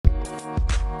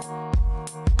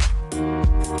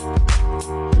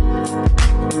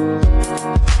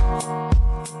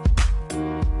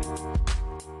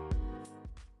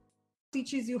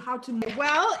teaches you how to.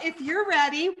 Well, if you're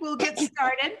ready, we'll get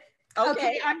started.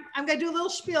 Okay. I'm going to do a little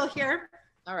spiel here.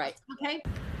 All right. Okay.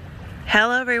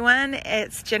 Hello everyone,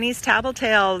 it's Jenny's Tattle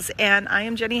Tales, and I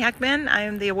am Jenny Heckman. I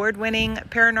am the award-winning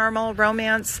paranormal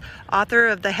romance author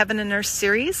of the Heaven and Earth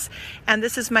series, and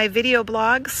this is my video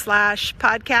blog /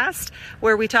 podcast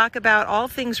where we talk about all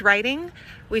things writing.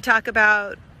 We talk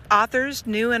about authors,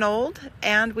 new and old,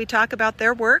 and we talk about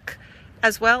their work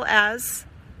as well as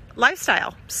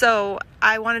lifestyle. So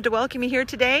I wanted to welcome you here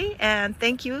today, and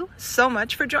thank you so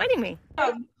much for joining me.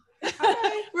 Hi.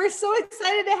 We're so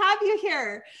excited to have you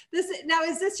here.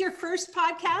 Is this your first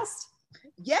podcast?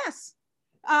 Yes.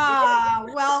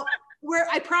 Well,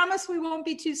 I promise we won't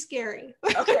be too scary.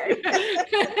 Okay.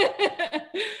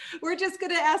 We're just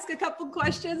going to ask a couple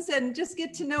questions and just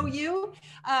get to know you.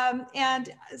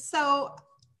 And so,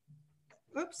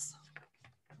 oops,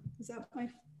 is that my?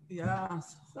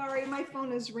 Yes. Sorry, my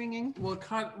phone is ringing. We're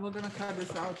gonna cut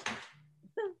this out.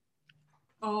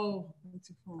 Oh, what's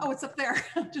your phone? Oh, it's up there.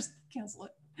 Just cancel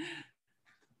it.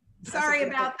 Sorry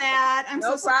about that. I'm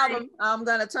no so sorry. problem. I'm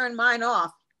gonna turn mine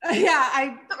off.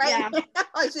 I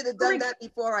should have done that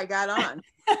before I got on.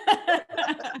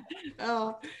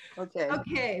 Oh, okay.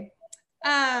 Okay.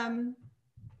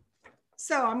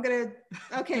 So I'm gonna.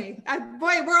 Okay.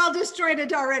 Boy, we're all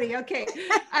disjointed already. Okay.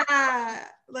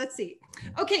 Let's see.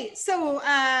 Okay. So,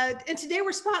 and today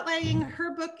we're spotlighting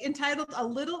her book entitled "A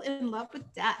Little in Love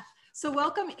with Death." So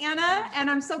welcome, Anna, and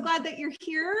I'm so glad that you're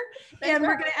here. And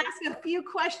we're going to ask a few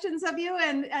questions of you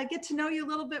and get to know you a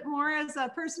little bit more as a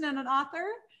person and an author.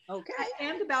 Okay.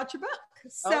 And about your book.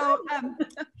 So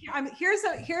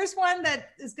here's one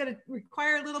that is going to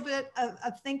require a little bit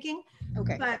of thinking.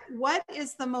 Okay. But what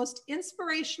is the most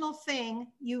inspirational thing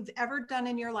you've ever done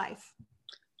in your life?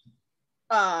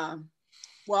 I'm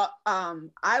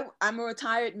a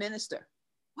retired minister.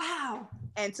 Wow.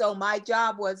 And so my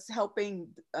job was helping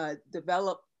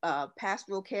develop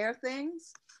pastoral care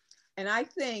things. And I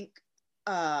think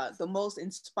the most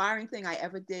inspiring thing I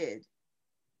ever did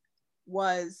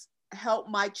was help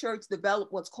my church develop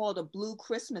what's called a Blue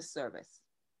Christmas service.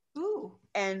 Ooh.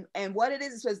 And what it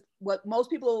is what most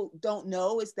people don't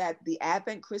know is that the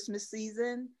Advent Christmas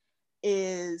season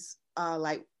is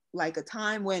like a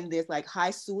time when there's like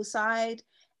high suicide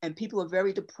and people are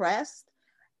very depressed.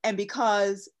 And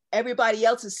because everybody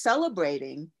else is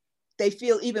celebrating, they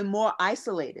feel even more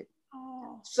isolated.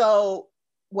 Oh. So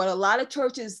what a lot of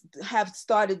churches have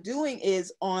started doing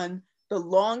is on the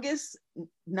longest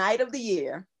night of the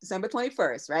year, December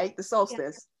 21st, right? The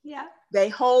solstice. Yeah. They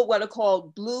hold what are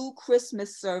called Blue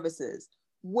Christmas services,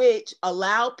 which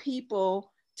allow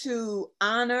people to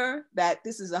honor that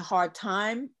this is a hard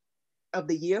time of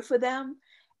the year for them.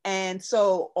 And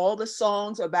so all the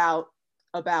songs about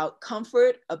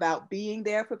comfort, about being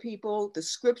there for people. The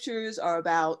scriptures are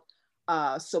about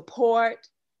support.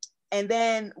 And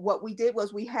then what we did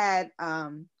was we had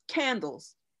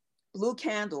candles, blue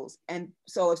candles. And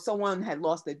so if someone had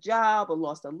lost a job or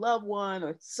lost a loved one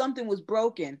or something was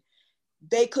broken,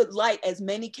 they could light as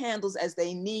many candles as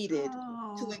they needed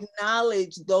to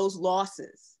acknowledge those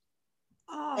losses.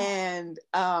 Oh. And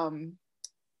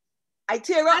I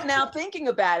tear up now thinking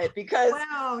about it because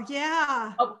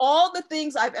of all the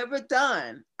things I've ever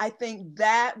done, I think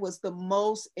that was the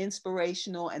most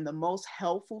inspirational and the most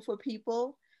helpful for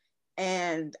people.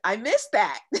 And I miss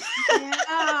that.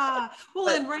 Yeah. Well,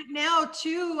 and right now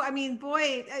too, I mean,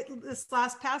 boy, this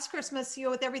past Christmas,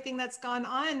 with everything that's gone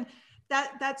on,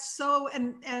 that's so,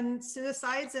 and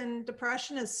suicides and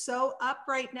depression is so up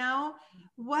right now.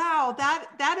 Wow.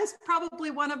 That is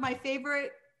probably one of my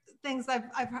favorite things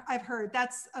I've heard.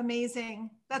 That's amazing.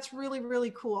 That's really,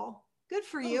 really cool. Good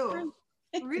for you.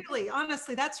 Really,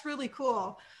 honestly, that's really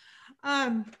cool.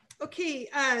 Okay.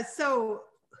 So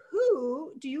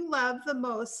who do you love the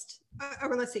most?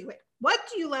 Or let's see, what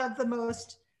do you love the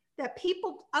most that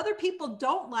other people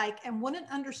don't like and wouldn't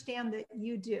understand that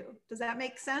you do? Does that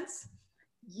make sense?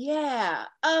 Yeah.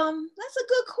 That's a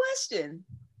good question.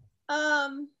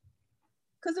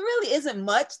 Because there really isn't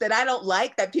much that I don't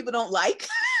like that people don't like.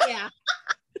 Yeah.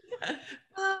 It's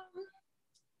a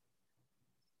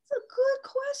good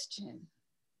question.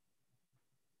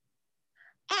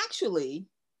 Actually,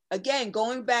 again,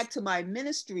 going back to my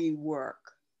ministry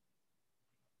work,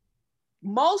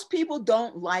 most people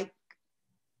don't like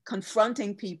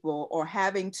confronting people or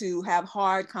having to have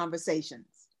hard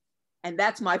conversations. And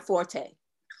that's my forte.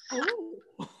 Oh.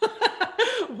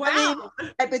 Wow. I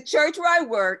mean, at the church where I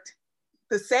worked,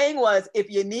 the saying was, if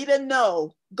you need a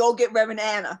no, go get Reverend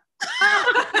Anna.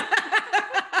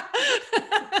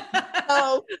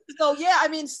 So yeah, I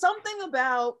mean, something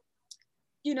about,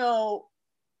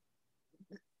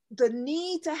 the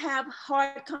need to have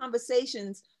hard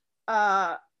conversations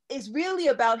is really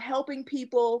about helping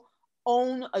people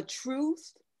own a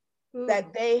truth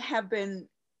that they have been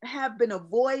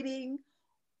avoiding.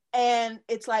 And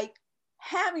it's like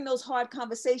having those hard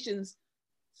conversations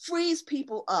frees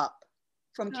people up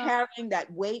from carrying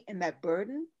that weight and that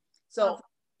burden. So,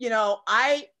 you know,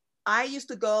 I used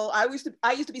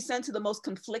to be sent to the most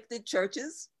conflicted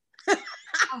churches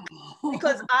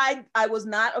because I was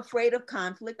not afraid of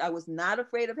conflict. I was not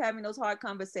afraid of having those hard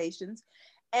conversations.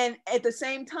 And at the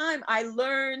same time, I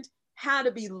learned how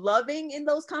to be loving in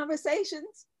those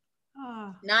conversations.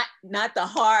 Not the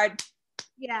hard,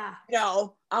 you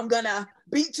know, I'm gonna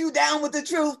beat you down with the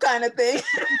truth kind of thing,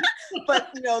 but,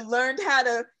 you know, learned how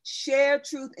to share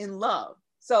truth in love.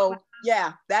 So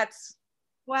yeah, that's.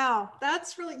 Wow,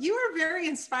 that's really, you are very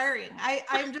inspiring.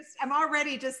 I'm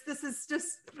already just, this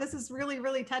is really,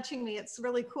 really touching me. It's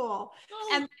really cool.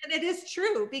 And it is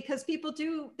true, because people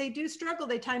do struggle.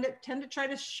 They tend to try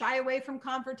to shy away from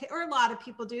confrontation, or a lot of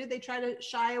people do. They try to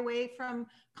shy away from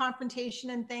confrontation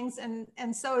and things.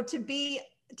 And so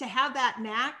to have that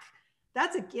knack,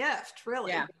 that's a gift,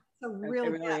 really. Yeah, it's a real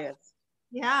it really gift. is.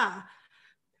 Yeah.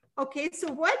 Okay,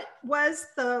 so what was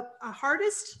the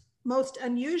hardest, most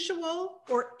unusual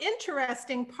or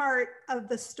interesting part of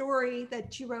the story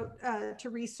that you wrote to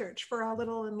research for A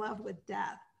Little in Love with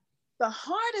Death? The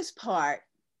hardest part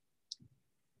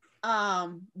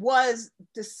was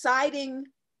deciding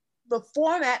the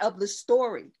format of the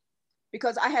story,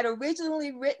 because I had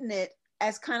originally written it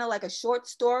as kind of like a short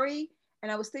story,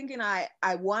 and I was thinking I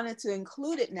wanted to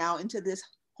include it now into this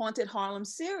Haunted Harlem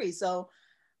series. So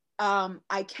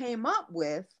I came up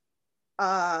with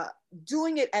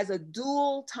doing it as a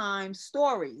dual time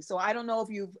story. So I don't know if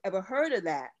you've ever heard of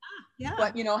that,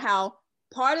 but you know how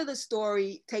part of the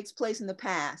story takes place in the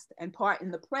past and part in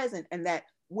the present, and that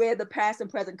where the past and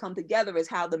present come together is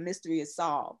how the mystery is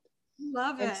solved.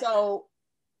 Love it. And so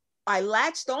I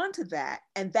latched onto that,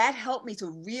 and that helped me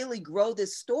to really grow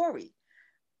this story.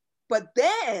 But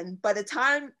then by the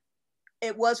time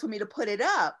it was for me to put it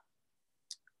up,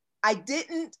 I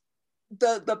didn't,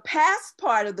 the past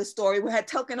part of the story had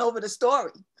taken over the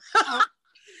story. So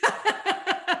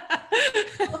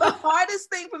the hardest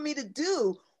thing for me to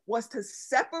do was to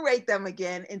separate them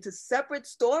again into separate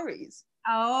stories.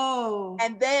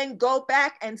 And then go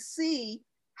back and see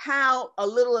how A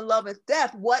Little in Love with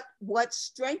Death, what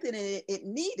strengthening it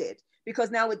needed,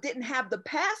 because now it didn't have the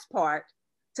past part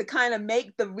to kind of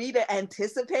make the reader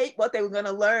anticipate what they were going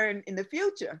to learn in the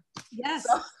future. Yes.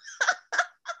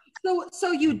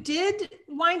 So you did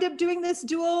wind up doing this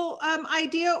dual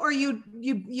idea, or you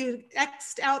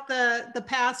X'd out the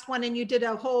past one and you did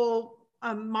a whole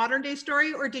modern day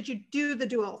story, or did you do the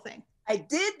dual thing? I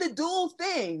did the dual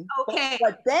thing. Okay.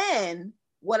 But then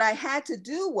what I had to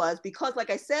do was, because like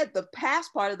I said, the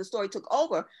past part of the story took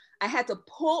over, I had to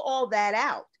pull all that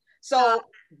out. So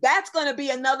that's going to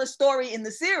be another story in the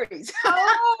series.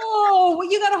 Well,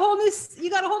 you got a whole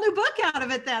new book out of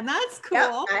it then. That's cool.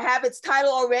 Yep, I have its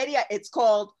title already. It's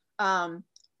called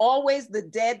Always the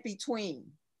Dead Between.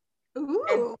 Ooh.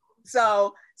 And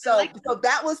so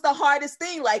that was the hardest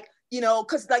thing, like, you know,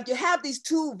 because like you have these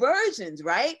two versions,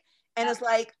 right? And it's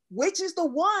like, which is the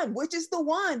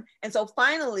one? And so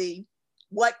finally,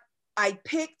 what I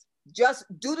picked, just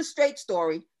do the straight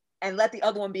story and let the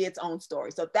other one be its own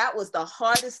story. So that was the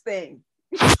hardest thing.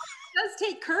 It does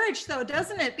take courage though,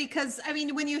 doesn't it? Because I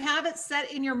mean, when you have it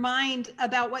set in your mind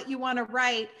about what you want to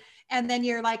write, and then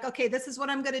you're like, okay, this is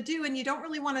what I'm going to do, and you don't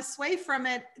really want to sway from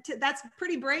it, that's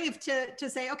pretty brave to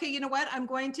say, okay, you know what, I'm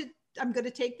going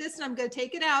to take this and I'm going to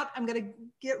take it out. I'm going to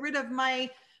get rid of my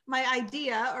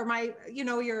idea, or my, you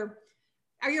know,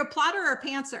 are you a plotter or a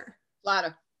pantser?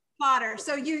 Plotter.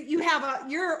 So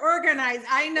you're organized.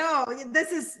 I know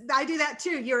I do that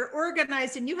too. You're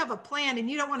organized and you have a plan and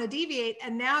you don't want to deviate.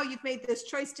 And now you've made this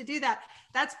choice to do that.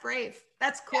 That's brave.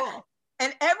 That's cool. Yeah.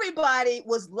 And everybody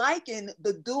was liking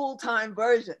the dual time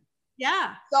version.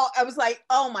 Yeah. So I was like,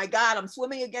 oh my God, I'm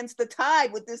swimming against the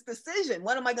tide with this decision.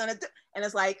 What am I going to do? And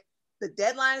it's like, the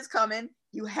deadline is coming.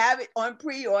 You have it on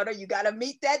pre-order. You got to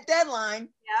meet that deadline.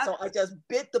 Yep. So I just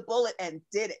bit the bullet and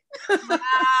did it.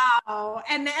 Wow.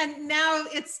 And now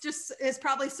it's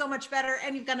probably so much better,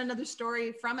 and you've got another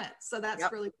story from it. So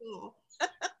that's really cool.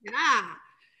 Yeah.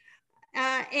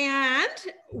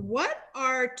 And what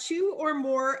are 2 or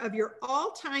more of your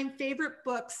all-time favorite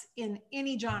books in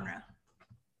any genre?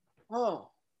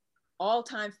 Oh,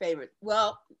 all-time favorite.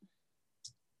 Well,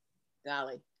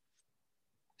 golly.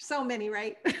 So many,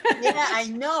 right? Yeah, I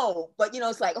know. But, you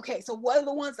know, it's like, okay, so what are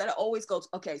the ones that I always go to?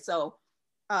 Okay, so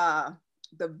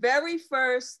the very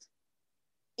first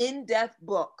in-depth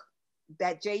book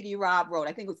that J.D. Robb wrote.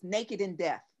 I think it was Naked in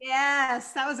Death.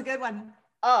 Yes, that was a good one.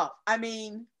 Oh, I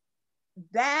mean,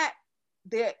 that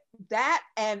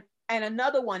and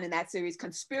another one in that series,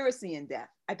 Conspiracy in Death.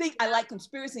 I think I like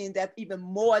Conspiracy in Death even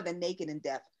more than Naked in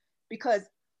Death, because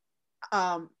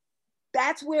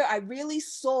that's where I really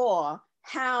saw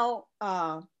how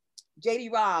J.D.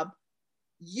 Robb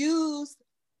used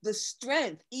the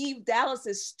strength, Eve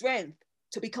Dallas's strength,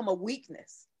 to become a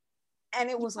weakness. And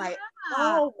it was like,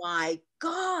 oh my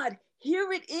God,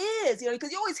 here it is,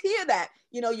 because you always hear that,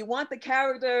 you want the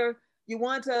character, you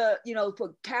want to,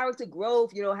 for character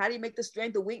growth, how do you make the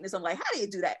strength a weakness? I'm like, how do you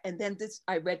do that? And then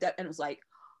I read that and it was like,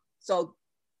 so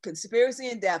Conspiracy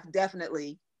in Death,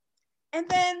 definitely. And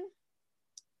then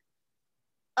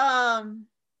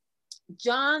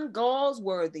John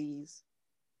Galsworthy's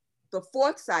The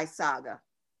Forsyte Saga.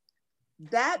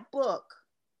 That book,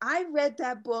 I read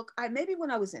that book, maybe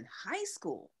when I was in high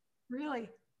school. Really?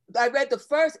 I read the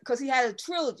first, because he had a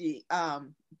trilogy,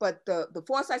 but the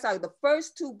Forsyte Saga, the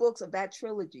first 2 books of that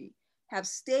trilogy have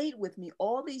stayed with me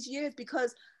all these years,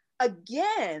 because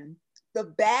again, the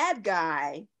bad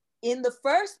guy in the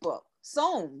first book,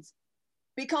 Soames,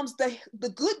 becomes the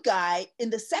good guy in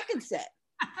the second set.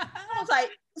 I was like,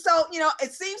 so,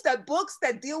 it seems that books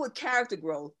that deal with character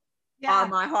growth are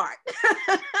my heart.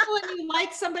 When you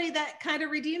like somebody that kind of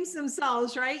redeems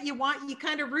themselves, right? You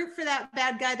kind of root for that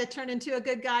bad guy to turn into a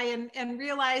good guy and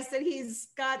realize that he's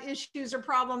got issues or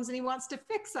problems and he wants to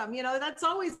fix them. That's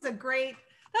always a great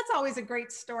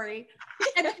story.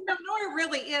 And Nora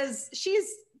really is, she's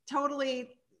totally,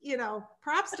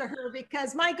 props to her,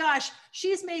 because my gosh,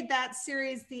 she's made that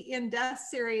series, the In Death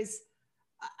series.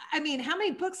 I mean, how many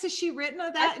books has she written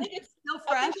of that? I think it's still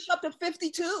fresh. I think it's up to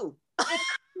 52.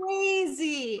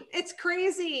 It's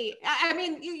crazy. I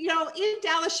mean, Eve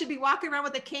Dallas should be walking around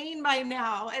with a cane by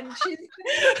now, and she's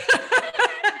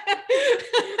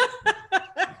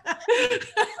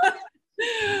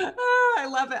oh, I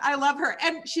love it. I love her.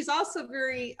 And she's also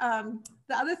very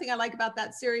the other thing I like about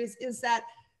that series is that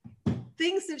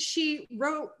things that she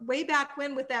wrote way back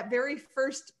when with that very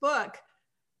first book,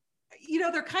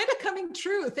 they're kind of coming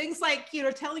true. Things like,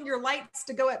 telling your lights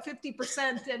to go at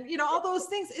 50% and, all those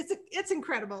things. It's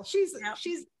incredible. She's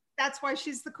that's why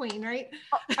she's the queen, right?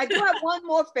 I do have one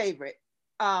more favorite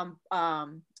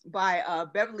by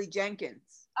Beverly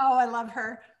Jenkins. Oh, I love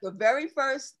her. The very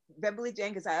first Beverly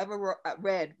Jenkins I ever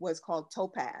read was called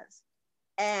Topaz.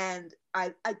 And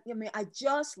I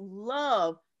just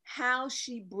love how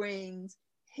she brings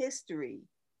history,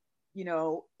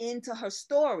 into her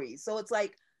stories. So it's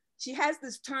like, she has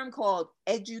this term called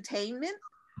edutainment.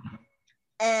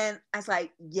 And I was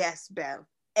like, yes, Bev,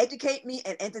 educate me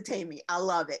and entertain me. I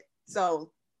love it.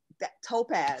 So that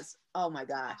Topaz, oh my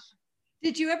gosh.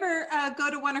 Did you ever go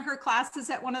to one of her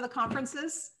classes at one of the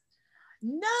conferences?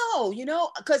 No,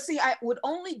 because see, I would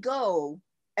only go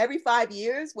every 5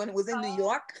 years when it was in New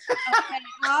York.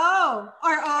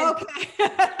 Okay.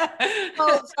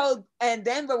 So, and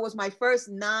Denver was my first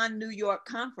non-New York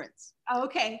conference.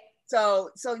 Okay. So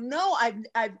no,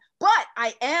 but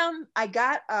I am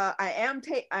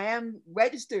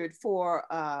registered for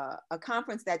a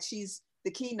conference that she's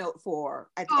the keynote for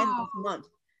at the end of this month.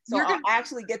 So I'll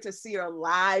actually get to see her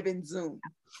live in Zoom.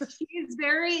 She's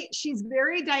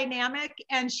very dynamic,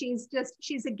 and she's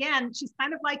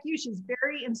kind of like you. She's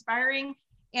very inspiring,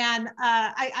 and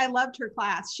I loved her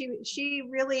class. She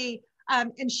really.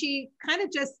 And she kind of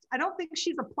I don't think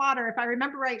she's a plotter. If I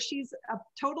remember right, she's a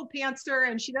total pantser,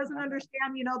 and she doesn't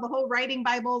understand, the whole writing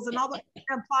Bibles and all the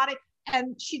plotting.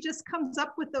 And she just comes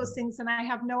up with those things. And I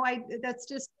have no idea.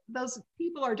 Those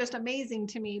people are just amazing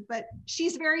to me, but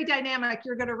she's very dynamic.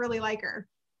 You're going to really like her.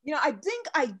 I think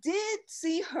I did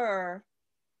see her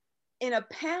in a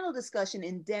panel discussion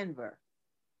in Denver.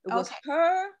 It was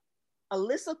her,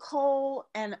 Alyssa Cole,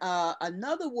 and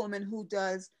another woman who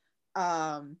does,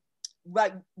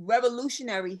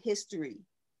 revolutionary history.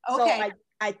 Okay. So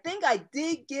I think I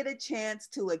did get a chance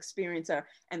to experience her.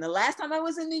 And the last time I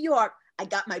was in New York, I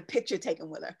got my picture taken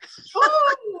with her.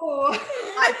 Oh.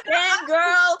 I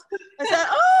fangirled. I said,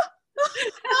 oh,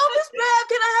 Miss Bev,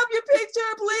 can I have your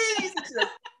picture, please? And she said,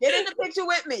 get in the picture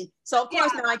with me. So of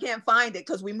course now I can't find it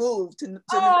because we moved to New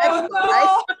Mexico,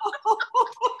 right?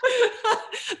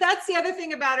 That's the other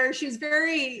thing about her. She's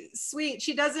very sweet.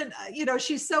 She doesn't,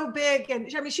 she's so big,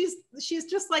 and she's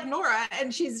just like Nora,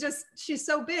 and she's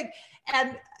so big,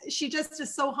 and she just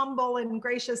is so humble and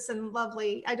gracious and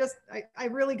lovely. I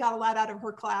really got a lot out of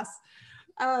her class.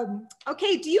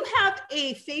 Okay, do you have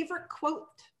a favorite quote?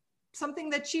 Something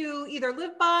that you either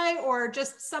live by or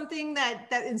just something that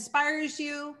inspires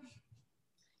you?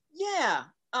 Yeah,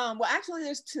 Well, actually,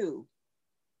 there's two.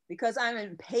 Because I'm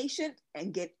impatient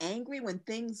and get angry when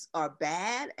things are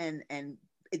bad and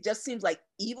it just seems like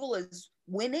evil is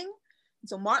winning.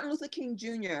 So Martin Luther King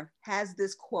Jr. has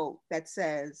this quote that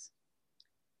says,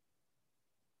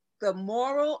 "The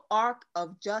moral arc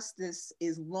of justice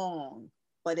is long,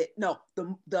 but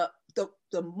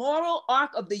the moral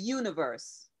arc of the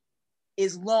universe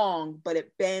is long, but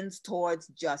it bends towards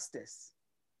justice."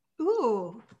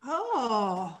 Ooh,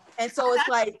 oh. And so it's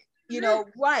like,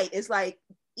 right. It's like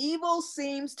evil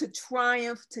seems to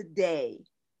triumph today,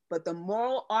 but the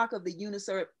moral arc of the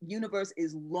universe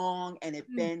is long and it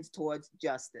bends towards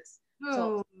justice. Oh,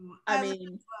 so I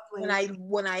mean,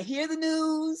 when I hear the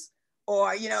news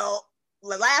or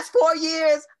the last 4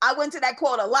 years, I went to that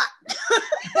quote a lot.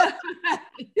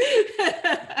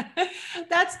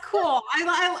 That's cool.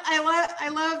 I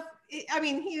love. I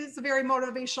mean, he's a very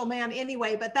motivational man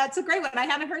anyway, but that's a great one. I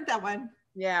hadn't heard that one.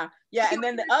 Yeah. And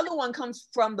then the other one comes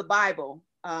from the Bible,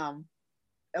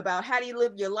 about how do you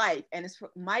live your life, and it's from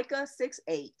Micah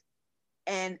 6:8,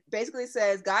 and basically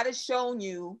says God has shown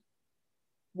you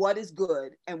what is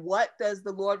good, and what does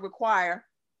the Lord require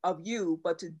of you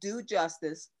but to do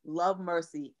justice, love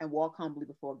mercy, and walk humbly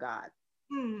before God.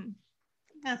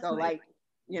 That's so nice. Like,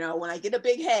 when I get a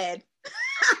big head,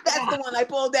 that's the one I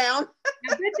pull down.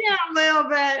 Sit down a little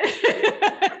bit.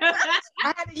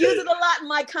 I had to use it a lot in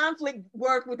my conflict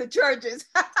work with the churches.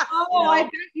 Oh, I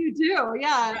bet you do.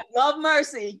 Yeah. Love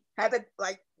mercy. Had to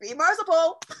be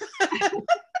merciful.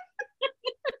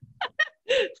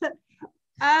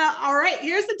 All right.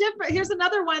 Here's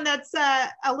another one that's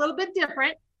a little bit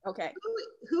different. Okay.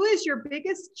 Who is your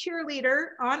biggest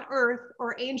cheerleader on earth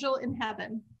or angel in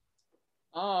heaven?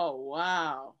 Oh,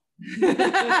 wow.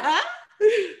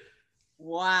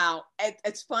 Wow.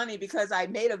 It's funny because I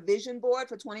made a vision board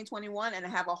for 2021 and I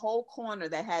have a whole corner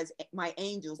that has my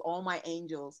angels, all my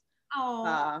angels,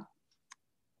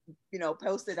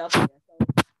 posted up there.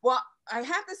 So, well, I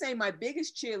have to say my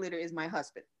biggest cheerleader is my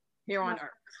husband here on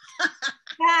earth.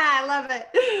 I love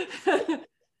it.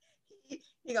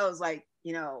 He goes like,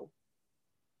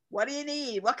 what do you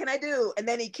need? What can I do? And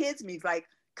then he kids me. He's like,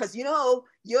 because you're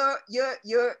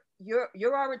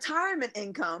our retirement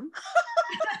income.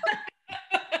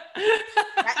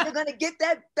 You're gonna get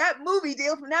that movie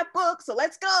deal from that book, so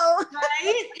let's go.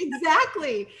 Right?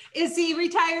 Exactly. Is he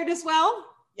retired as well?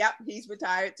 Yep, he's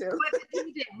retired too. What did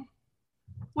he do?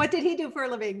 What did he do for a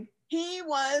living? He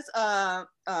was a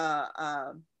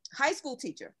high school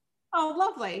teacher. Oh,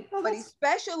 lovely. Oh, but he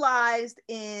specialized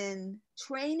in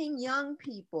training young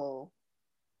people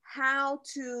how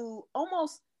to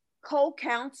almost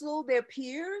co-counsel their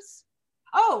peers.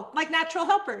 Oh, like natural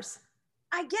helpers.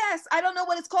 I guess. I don't know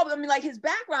what it's called. But I mean, like his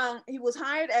background, he was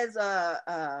hired as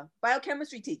a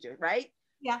biochemistry teacher, right?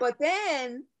 Yeah. But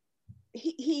then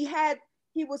he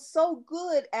was so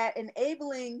good at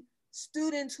enabling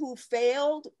students who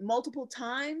failed multiple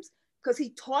times because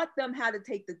he taught them how to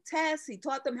take the tests. He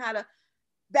taught them how to,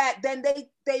 then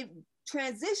they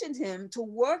transitioned him to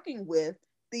working with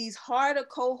these harder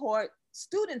cohort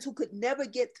students who could never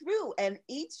get through. And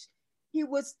he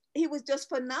was just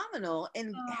phenomenal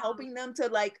in helping them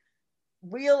to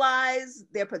realize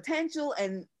their potential,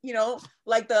 and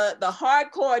like the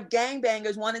hardcore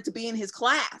gangbangers wanted to be in his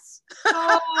class.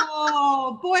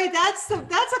 Oh boy, that's such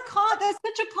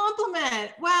a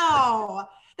compliment. Wow.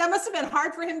 That must have been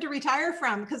hard for him to retire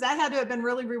from, because that had to have been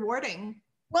really rewarding.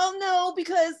 Well, no,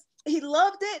 because he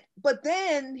loved it, but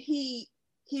then he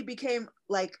became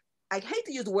I hate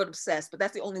to use the word obsessed, but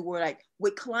that's the only word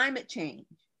with climate change.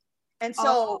 And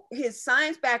so his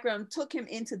science background took him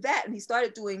into that, and he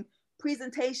started doing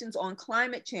presentations on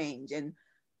climate change, and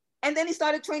then he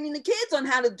started training the kids on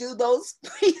how to do those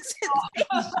presentations.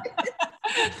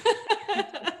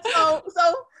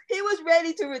 So he was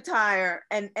ready to retire,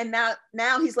 and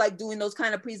now he's doing those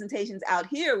kind of presentations out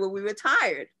here where we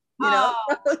retired, That's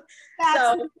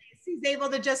nice. He's able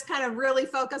to just kind of really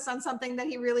focus on something that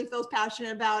he really feels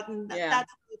passionate about, and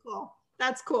that's really cool.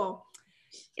 That's cool.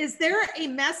 Is there a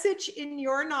message in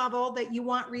your novel that you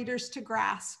want readers to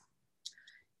grasp?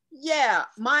 Yeah,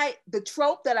 the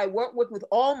trope that I work with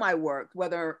all my work,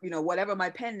 whether whatever my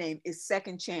pen name, is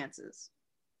second chances.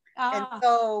 And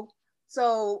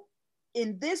so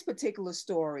in this particular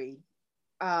story,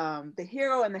 the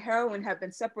hero and the heroine have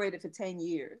been separated for 10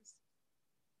 years,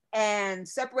 and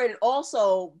separated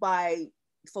also by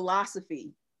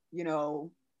philosophy.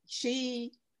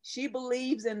 She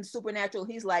believes in supernatural.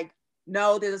 He's like,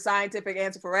 no, there's a scientific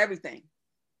answer for everything.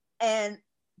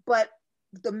 But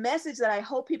the message that I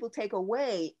hope people take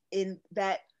away in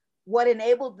that, what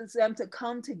enabled them to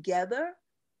come together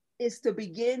is to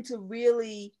begin to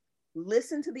really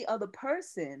listen to the other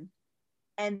person,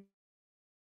 and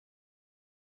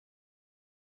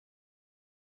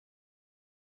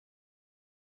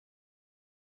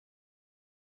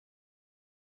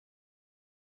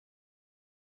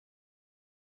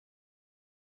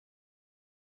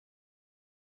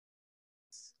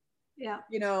Yeah.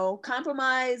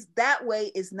 compromise that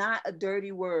way is not a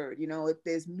dirty word. If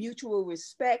there's mutual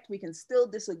respect, we can still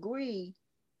disagree,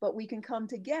 but we can come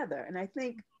together. And I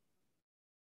think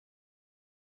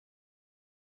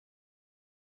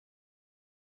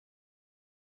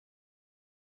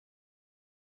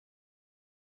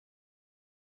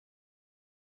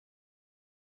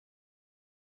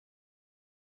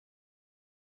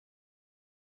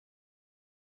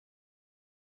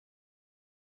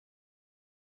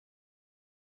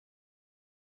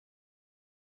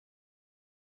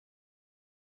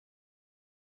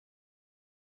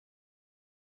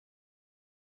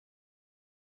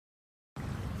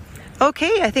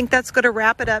Okay, I think that's going to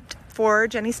wrap it up for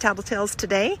Jenny's Tattletales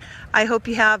today. I hope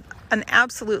you have an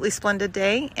absolutely splendid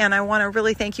day, and I want to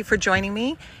really thank you for joining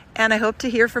me, and I hope to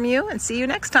hear from you and see you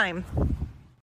next time.